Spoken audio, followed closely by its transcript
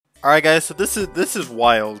Alright guys, so this is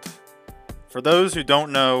wild. For those who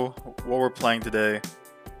don't know what we're playing today,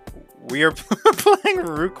 we are playing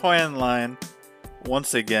Rucoy Online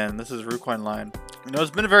once again. This is Rucoy Online. You know,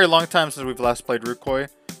 it's been a very long time since we've last played Rucoy.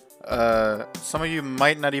 Some of you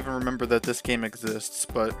might not even remember that this game exists,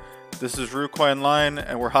 but this is Rucoy Online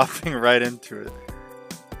and we're hopping right into it.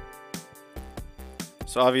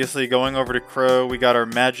 So obviously going over to Crow, we got our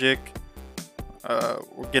magic.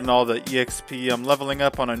 We're getting all the EXP. I'm leveling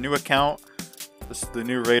up on a new account. This is the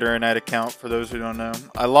new Raider and Knight account for those who don't know.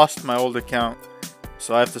 I lost my old account,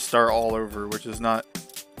 so I have to start all over, which is not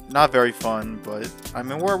very fun, but I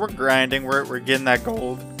mean we're grinding, we're getting that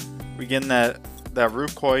gold. We getting that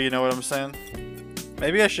Rucoy, you know what I'm saying?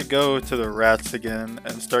 Maybe I should go to the rats again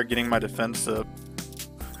and start getting my defense up.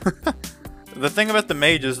 The thing about the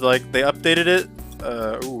mage is like they updated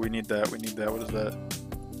it. Ooh, we need that. What is that?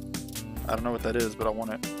 I don't know what that is, but I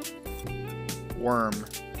want it. Worm.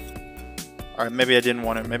 Alright, maybe I didn't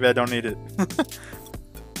want it. Maybe I don't need it.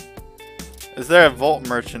 Is there a vault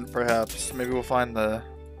merchant, perhaps? Maybe we'll find the...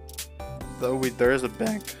 there is a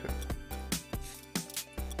bank.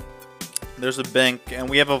 There's a bank, and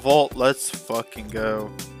we have a vault. Let's fucking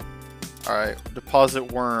go. Alright,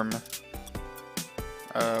 deposit worm.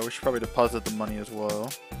 We should probably deposit the money as well,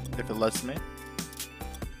 if it lets me.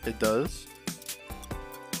 It does.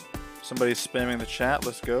 Somebody's spamming the chat.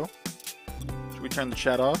 Let's go. Should we turn the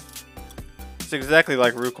chat off? It's exactly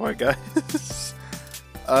like Rucoy, guys.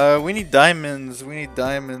 We need diamonds. We need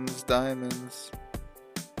diamonds.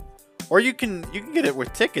 Or you can get it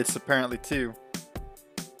with tickets apparently too.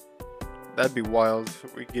 That'd be wild.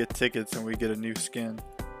 We get tickets and we get a new skin.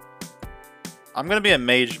 I'm gonna be a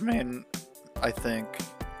mage main, I think.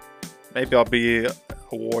 Maybe I'll be a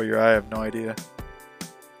warrior. I have no idea.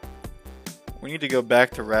 We need to go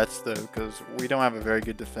back to rats though, because we don't have a very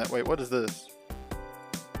good defense. Wait, what is this?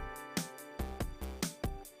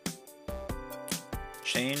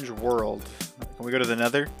 Change world. Can we go to the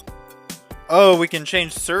nether? Oh, we can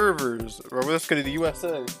change servers. Or let's go to the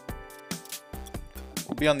USA.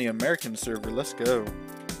 We'll be on the American server. Let's go.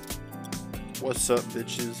 What's up,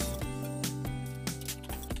 bitches?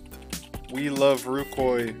 We love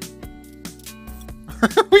Rucoy.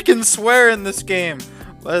 We can swear in this game.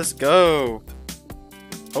 Let's go.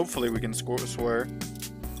 Hopefully we can swear.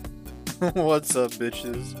 What's up,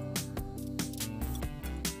 bitches?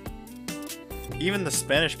 Even the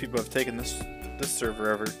Spanish people have taken this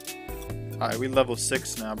server over. Alright, we level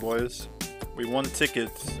 6 now, boys. We won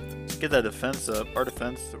tickets. Let's get that defense up. Our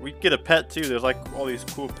defense. We get a pet too. There's like all these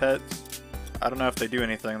cool pets. I don't know if they do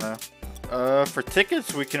anything though. For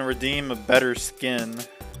tickets we can redeem a better skin.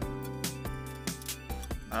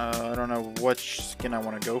 I don't know which skin I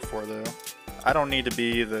want to go for though. I don't need to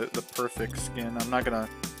be the perfect skin. I'm not gonna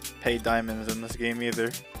pay diamonds in this game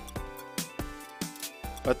either.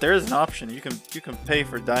 But there is an option. You can pay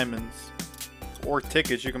for diamonds or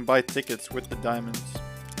tickets. You can buy tickets with the diamonds.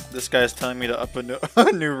 This guy's telling me to up a new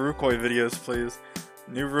Rucoy videos, please.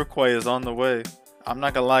 New Rucoy is on the way. I'm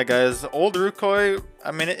not gonna lie, guys. Old Rucoy,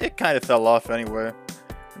 I mean, it kind of fell off anyway.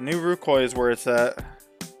 New Rucoy is where it's at.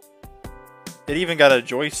 It even got a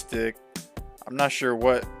joystick. I'm not sure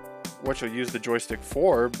what you'll use the joystick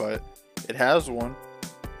for, but it has one.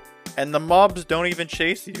 And the mobs don't even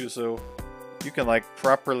chase you, so you can like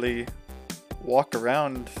properly walk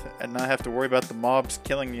around and not have to worry about the mobs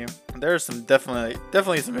killing you. There's some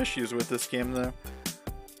definitely some issues with this game though.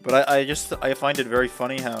 But I find it very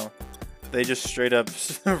funny how they just straight up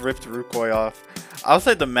ripped Rucoy off. I'll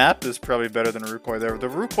say the map is probably better than Rucoy there. The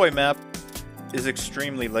Rucoy map is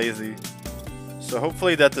extremely lazy. So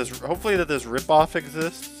hopefully that this ripoff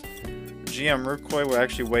exists. GM Rucoy will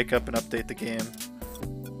actually wake up and update the game.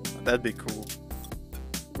 That'd be cool.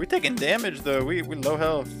 We taking damage though. We low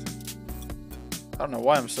health. I don't know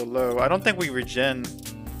why I'm so low. I don't think we regen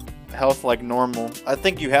health like normal. I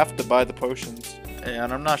think you have to buy the potions.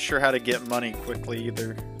 And I'm not sure how to get money quickly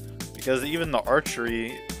either. Because even the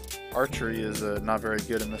archery is not very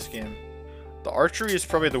good in this game. The archery is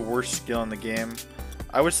probably the worst skill in the game.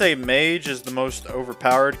 I would say mage is the most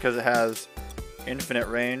overpowered because it has infinite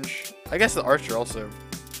range. I guess the archer also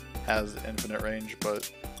has infinite range,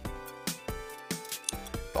 but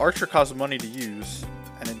the archer costs money to use,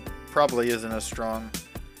 and it probably isn't as strong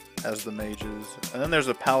as the mage is. And then there's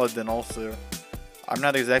a paladin also. I'm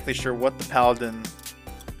not exactly sure what the paladin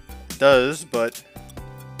does, but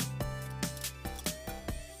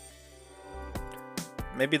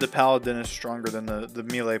maybe the paladin is stronger than the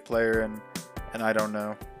melee player, and I don't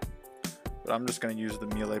know. But I'm just going to use the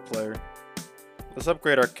melee player. Let's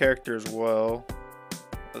upgrade our character as well.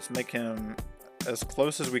 Let's make him as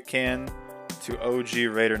close as we can to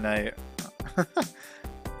OG Raider Knight.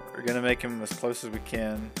 We're gonna make him as close as we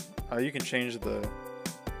can. You can change the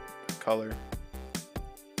color.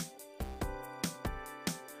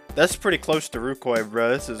 That's pretty close to Rucoy, bro.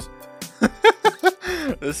 This is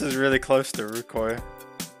this is really close to Rucoy.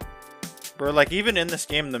 Bro, like even in this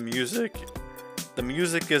game, the music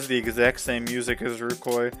is the exact same music as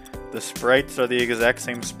Rucoy. The sprites are the exact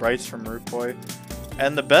same sprites from Rucoy.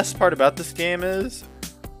 And the best part about this game is,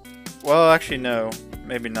 well, actually no,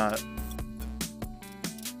 maybe not.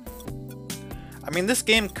 I mean, this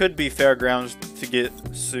game could be fair grounds to get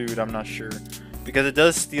sued, I'm not sure. Because it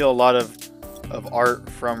does steal a lot of art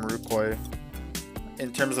from Rucoy.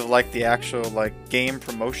 In terms of like the actual like game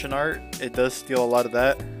promotion art, it does steal a lot of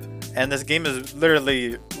that. And this game is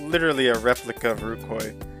literally a replica of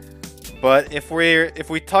Rucoy. But if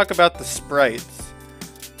we talk about the sprites,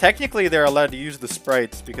 technically they're allowed to use the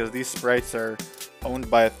sprites because these sprites are owned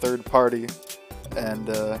by a third party, and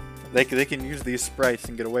they can use these sprites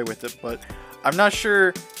and get away with it. But I'm not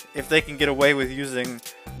sure if they can get away with using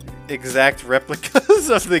exact replicas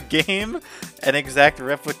of the game and exact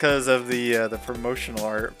replicas of the promotional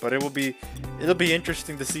art. But it'll be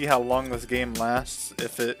interesting to see how long this game lasts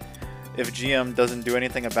if GM doesn't do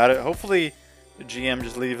anything about it. Hopefully GM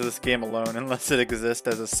just leaves this game alone unless it exists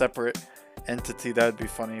as a separate entity. That would be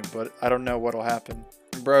funny, but I don't know what'll happen.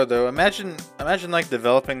 Bro, though, imagine like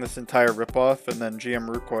developing this entire ripoff and then GM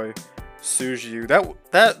Rucoy sues you.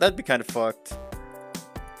 That'd be kind of fucked.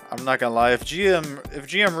 I'm not gonna lie. If GM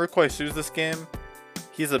Rucoy sues this game,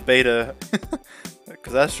 he's a beta.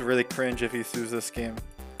 Because that's really cringe if he sues this game.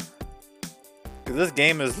 Because this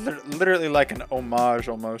game is literally like an homage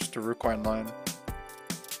almost to Rucoy Online.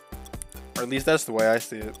 Or at least that's the way I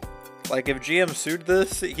see it. Like if GM sued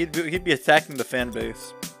this, he'd be attacking the fan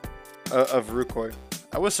base of Rucoy.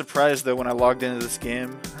 I was surprised though when I logged into this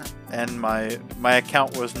game and my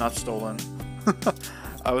account was not stolen.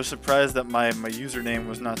 I was surprised that my username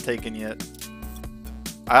was not taken yet.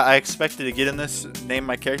 I expected to get in this, name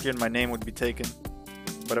my character, and my name would be taken.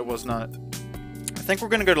 But it was not. I think we're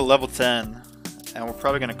going to go to level 10. And we're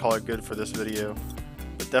probably going to call it good for this video.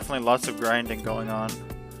 But definitely lots of grinding going on.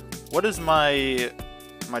 What is my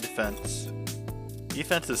defense?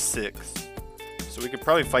 Defense is 6. So we could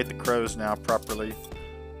probably fight the crows now properly.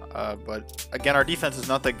 But again, our defense is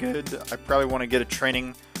not that good. I probably want to get a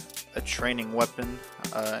training weapon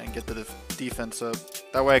and get the defense up.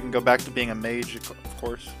 That way I can go back to being a mage, of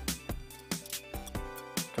course.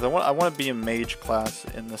 Because I want to be a mage class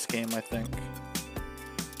in this game, I think.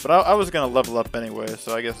 But I was going to level up anyway,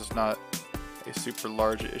 so I guess it's not a super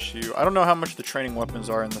large issue. I don't know how much the training weapons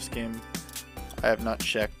are in this game. I have not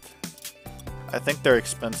checked. I think they're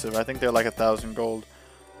expensive. I think they're like 1,000 gold.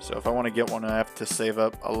 So if I want to get one, I have to save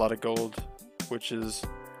up a lot of gold, which is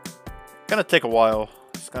going to take a while.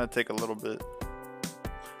 It's going to take a little bit.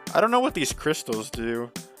 I don't know what these crystals do.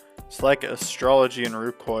 It's like astrology and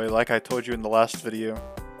Rucoy, like I told you in the last video.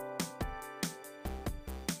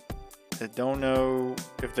 I don't know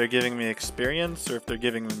if they're giving me experience or if they're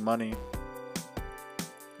giving me money.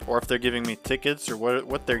 Or if they're giving me tickets or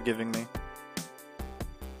what they're giving me.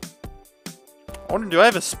 I wonder, do I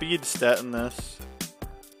have a speed stat in this?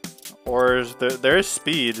 Or is there is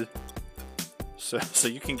speed. So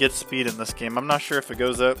you can get speed in this game. I'm not sure if it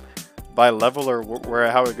goes up by level or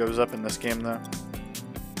how it goes up in this game though.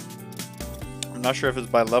 I'm not sure if it's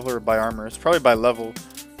by level or by armor. It's probably by level.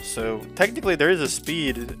 So technically there is a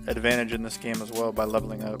speed advantage in this game as well by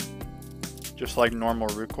leveling up. Just like normal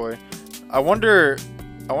Rucoy. I wonder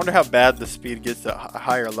how bad the speed gets at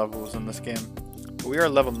higher levels in this game. But we are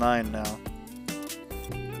level 9 now.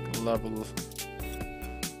 Levels.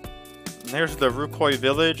 And there's the Rucoy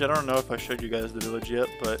village. I don't know if I showed you guys the village yet,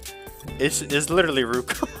 but it's literally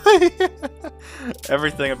Rucoy.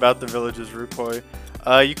 Everything about the village is Rucoy.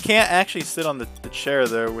 You can't actually sit on the chair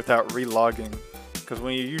though without re-logging. Because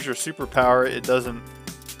when you use your superpower, it doesn't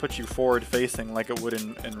put you forward facing like it would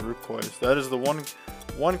in Rucoy. So that is the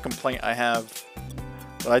one complaint I have.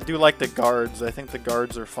 But I do like the guards. I think the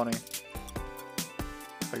guards are funny.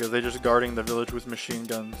 Because they're just guarding the village with machine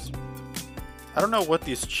guns. I don't know what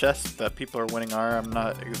these chests that people are winning are. I'm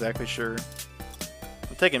not exactly sure.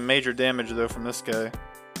 I'm taking major damage though from this guy.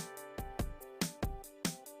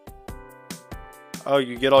 Oh,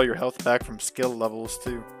 you get all your health back from skill levels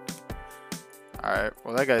too. Alright,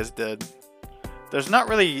 well that guy's dead. There's not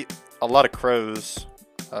really a lot of crows.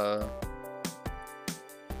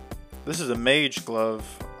 This is a mage glove.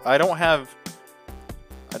 I don't have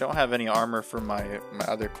any armor for my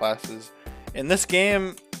other classes. In this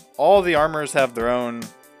game, all the armors have their own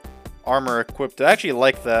armor equipped. I actually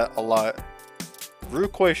like that a lot.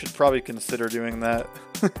 Rucoy should probably consider doing that.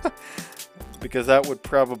 Because that would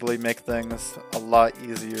probably make things a lot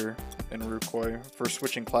easier in Rucoy for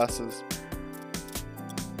switching classes.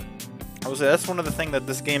 I would say that's one of the things that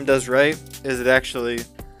this game does right, is it actually,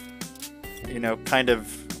 you know, kind of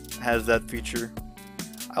has that feature.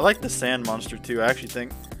 I like the sand monster too. I actually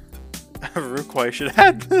think Rucoy should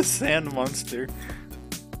have the sand monster.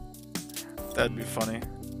 That'd be funny.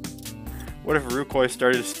 What if Rucoy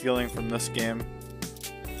started stealing from this game?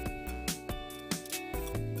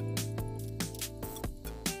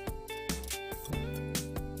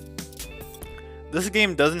 This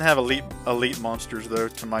game doesn't have elite monsters though,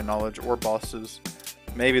 to my knowledge, or bosses.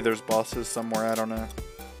 Maybe there's bosses somewhere, I don't know.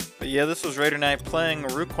 But yeah, this was Raider Knight playing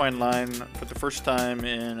Rucoy Line for the first time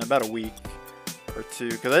in about a week or two.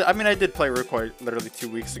 Because I mean, I did play Rucoy literally 2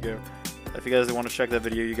 weeks ago. If you guys want to check that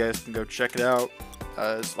video, you guys can go check it out.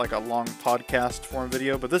 It's like a long podcast form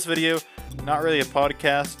video. But this video, not really a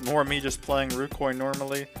podcast, more me just playing Rucoy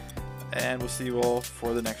normally. And we'll see you all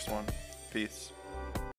for the next one. Peace.